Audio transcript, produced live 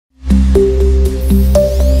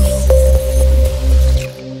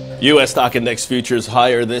U.S. stock index futures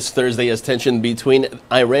higher this Thursday as tension between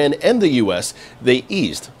Iran and the U.S. they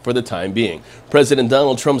eased for the time being. President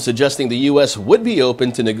Donald Trump suggesting the U.S. would be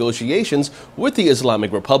open to negotiations with the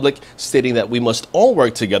Islamic Republic, stating that we must all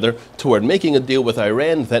work together toward making a deal with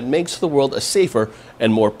Iran that makes the world a safer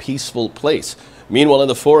and more peaceful place. Meanwhile, in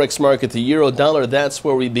the forex market, the euro dollar, that's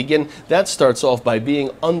where we begin. That starts off by being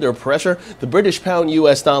under pressure. The British pound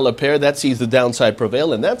US dollar pair, that sees the downside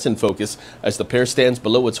prevail, and that's in focus as the pair stands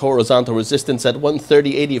below its horizontal resistance at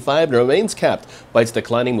 130.85 and remains capped by its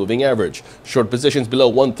declining moving average. Short positions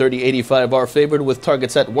below 130.85 are favored with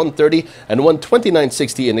targets at 130 and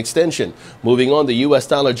 129.60 in extension. Moving on, the US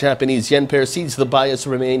dollar Japanese yen pair sees the bias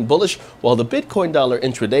remain bullish, while the Bitcoin dollar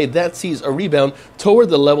intraday, that sees a rebound toward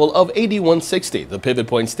the level of 81.60. The pivot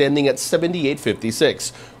point standing at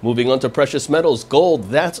 78.56. Moving on to precious metals, gold,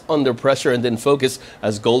 that's under pressure and in focus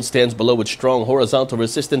as gold stands below its strong horizontal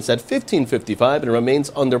resistance at 15.55 and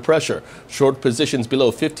remains under pressure. Short positions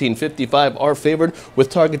below 15.55 are favored with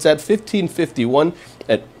targets at 15.51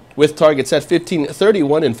 with targets at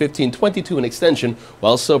 15.31 and 15.22 in extension,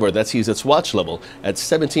 while silver, that sees its watch level at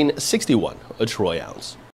 17.61 a troy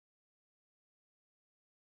ounce.